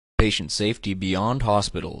Patient Safety Beyond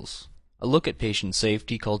Hospitals. A look at patient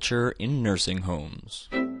safety culture in nursing homes.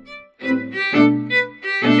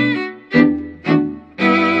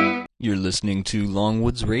 You're listening to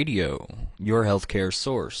Longwoods Radio, your healthcare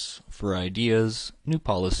source for ideas, new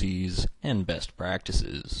policies, and best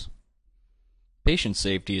practices. Patient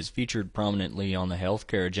safety is featured prominently on the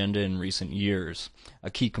healthcare agenda in recent years.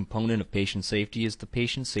 A key component of patient safety is the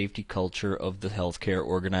patient safety culture of the healthcare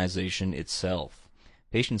organization itself.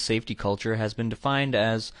 Patient safety culture has been defined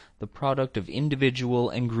as the product of individual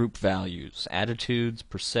and group values, attitudes,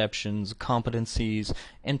 perceptions, competencies,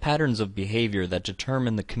 and patterns of behavior that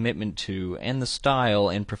determine the commitment to and the style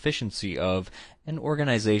and proficiency of an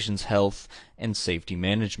organization's health and safety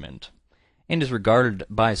management, and is regarded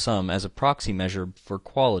by some as a proxy measure for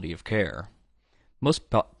quality of care.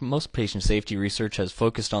 Most patient safety research has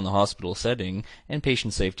focused on the hospital setting and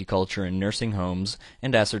patient safety culture in nursing homes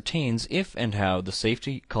and ascertains if and how the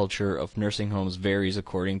safety culture of nursing homes varies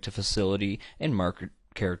according to facility and market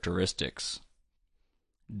characteristics.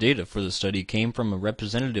 Data for the study came from a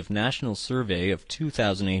representative national survey of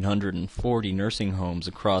 2,840 nursing homes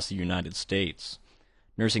across the United States.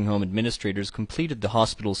 Nursing home administrators completed the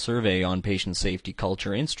hospital survey on patient safety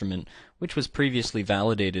culture instrument, which was previously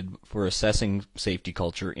validated for assessing safety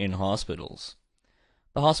culture in hospitals.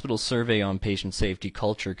 The hospital survey on patient safety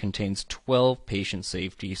culture contains 12 patient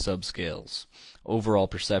safety subscales: overall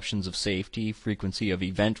perceptions of safety, frequency of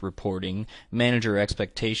event reporting, manager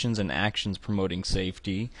expectations and actions promoting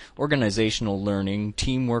safety, organizational learning,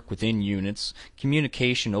 teamwork within units,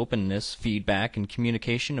 communication openness, feedback, and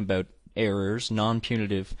communication about errors,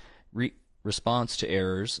 non-punitive response to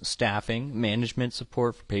errors, staffing, management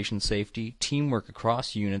support for patient safety, teamwork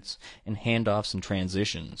across units, and handoffs and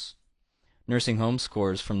transitions. Nursing home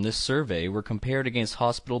scores from this survey were compared against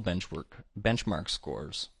hospital benchmark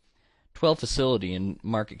scores. 12 facility and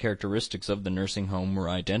market characteristics of the nursing home were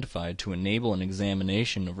identified to enable an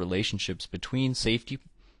examination of relationships between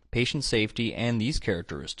patient safety and these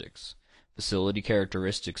characteristics. Facility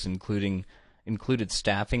characteristics included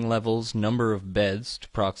staffing levels, number of beds to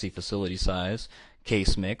proxy facility size,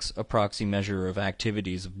 case mix, a proxy measure of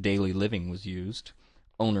activities of daily living was used,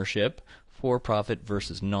 ownership, for-profit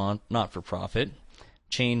versus not-for-profit,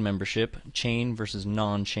 chain membership, chain versus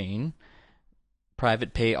non-chain,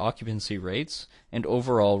 private pay occupancy rates, and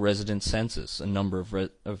overall resident census, a number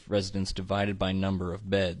of residents divided by number of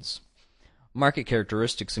beds. Market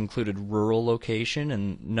characteristics included rural location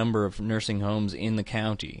and number of nursing homes in the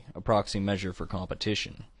county, a proxy measure for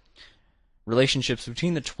competition. Relationships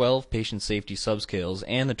between the 12 patient safety subscales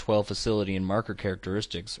and the 12 facility and market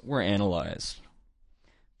characteristics were analyzed.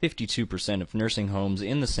 52% of nursing homes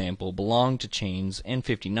in the sample belonged to chains and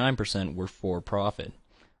 59% were for-profit.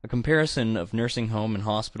 A comparison of nursing home and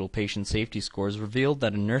hospital patient safety scores revealed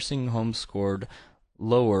that a nursing home scored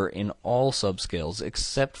lower in all subscales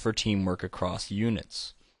except for teamwork across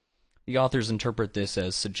units. The authors interpret this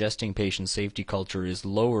as suggesting patient safety culture is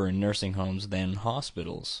lower in nursing homes than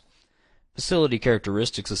hospitals. Facility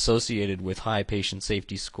characteristics associated with high patient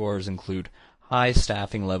safety scores include high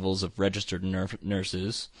staffing levels of registered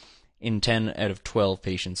nurses in 10 out of 12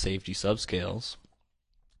 patient safety subscales,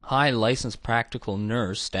 high licensed practical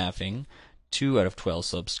nurse staffing, 2 out of 12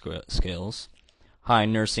 subscales, high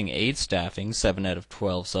nursing aid staffing, 7 out of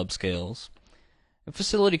 12 subscales.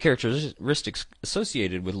 Facility characteristics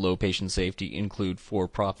associated with low patient safety include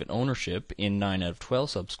for-profit ownership in 9 out of 12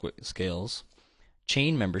 subscales,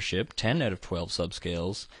 chain membership, 10 out of 12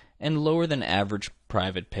 subscales, and lower than average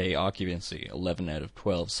private pay occupancy, 11 out of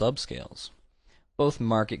 12 subscales. Both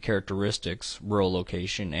market characteristics, rural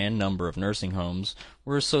location, and number of nursing homes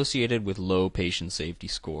were associated with low patient safety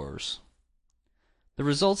scores. The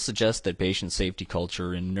results suggest that patient safety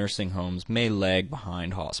culture in nursing homes may lag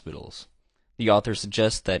behind hospitals. The author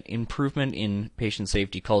suggests that improvement in patient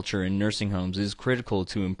safety culture in nursing homes is critical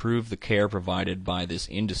to improve the care provided by this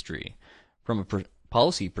industry. From a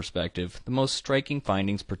policy perspective, the most striking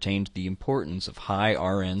findings pertain to the importance of high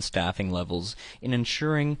RN staffing levels in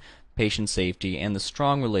ensuring patient safety and the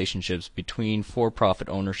strong relationships between for-profit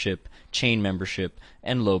ownership, chain membership,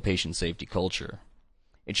 and low patient safety culture.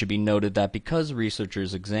 It should be noted that because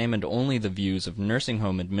researchers examined only the views of nursing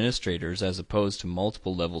home administrators as opposed to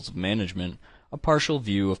multiple levels of management, a partial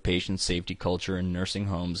view of patient safety culture in nursing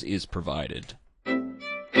homes is provided.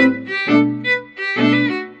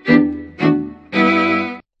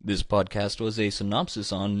 This podcast was a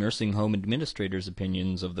synopsis on nursing home administrators'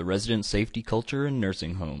 opinions of the resident safety culture in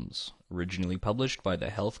nursing homes, originally published by the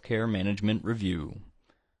Healthcare Management Review.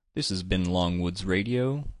 This has been Longwoods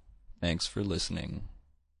Radio. Thanks for listening.